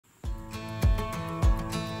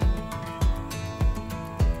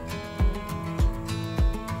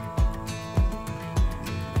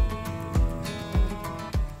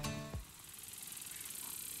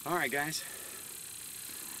Alright guys,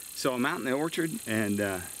 so I'm out in the orchard and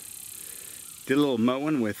did a little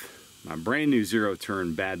mowing with my brand new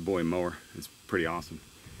zero-turn bad boy mower. It's pretty awesome.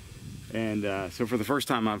 And so for the first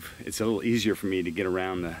time it's a little easier for me to get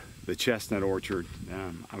around the chestnut orchard.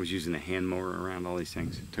 I was using a hand mower around all these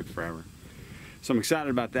things. It took forever. So I'm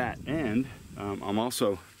excited about that. And I'm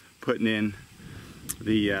also putting in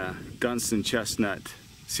the Dunstan Chestnut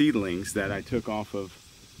Seedlings that I took off of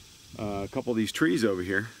a couple of these trees over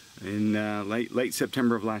here in late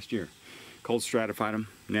September of last year. Cold Stratified them.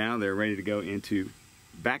 Now they're ready to go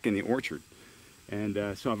back in the orchard.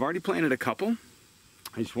 And so I've already planted a couple.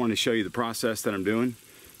 I just wanted to show you the process that I'm doing.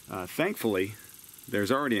 Thankfully,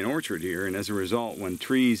 there's already an orchard here, and as a result, when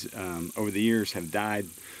trees over the years have died,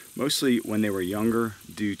 mostly when they were younger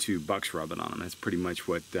due to bucks rubbing on them. That's pretty much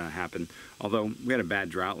what happened. Although we had a bad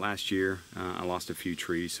drought last year, I lost a few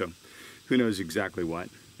trees, so who knows exactly what.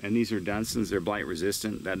 And these are Dunstans, they're blight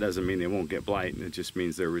resistant. That doesn't mean they won't get blight, it just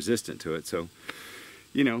means they're resistant to it. So,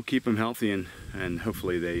 you know, keep them healthy and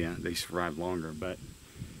hopefully they survive longer. But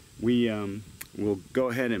we'll go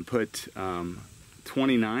ahead and put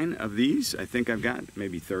 29 of these, I think I've got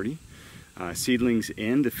maybe 30 seedlings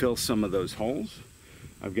in to fill some of those holes.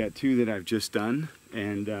 I've got 2 that I've just done,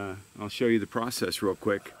 and I'll show you the process real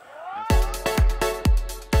quick.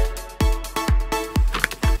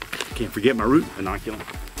 Can't forget my root inoculant.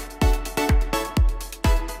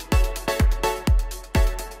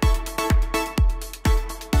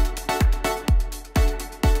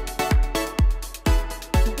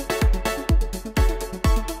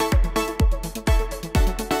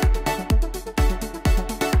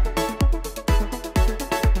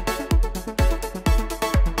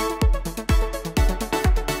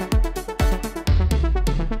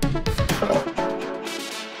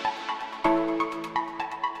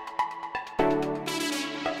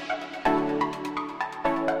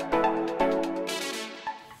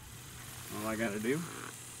 I gotta do.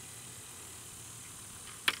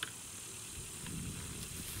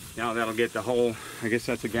 Now that'll get the whole, I guess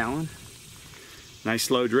that's a gallon. Nice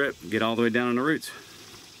slow drip, get all the way down on the roots.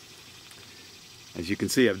 As you can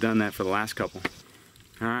see, I've done that for the last couple.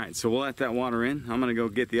 All right, so we'll let that water in. I'm gonna go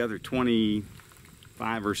get the other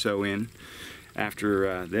 25 or so in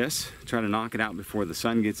after this. Try to knock it out before the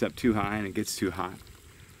sun gets up too high and it gets too hot.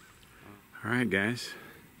 All right, guys,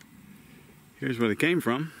 here's where they came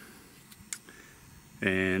from.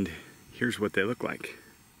 And here's what they look like.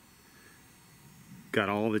 Got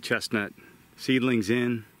all the chestnut seedlings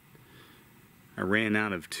in. I ran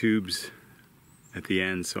out of tubes at the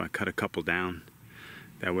end, so I cut a couple down.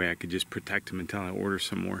 That way I could just protect them until I order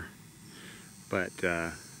some more. But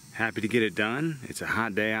happy to get it done. It's a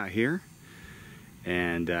hot day out here.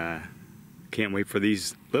 And can't wait for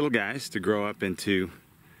these little guys to grow up into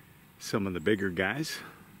some of the bigger guys.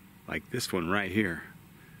 Like this one right here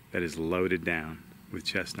that is loaded down with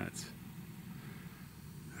chestnuts.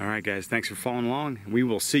 All right, guys, thanks for following along. We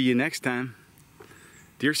will see you next time.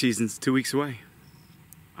 Deer season's 2 weeks away.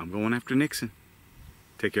 I'm going after Nixon.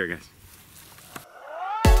 Take care, guys.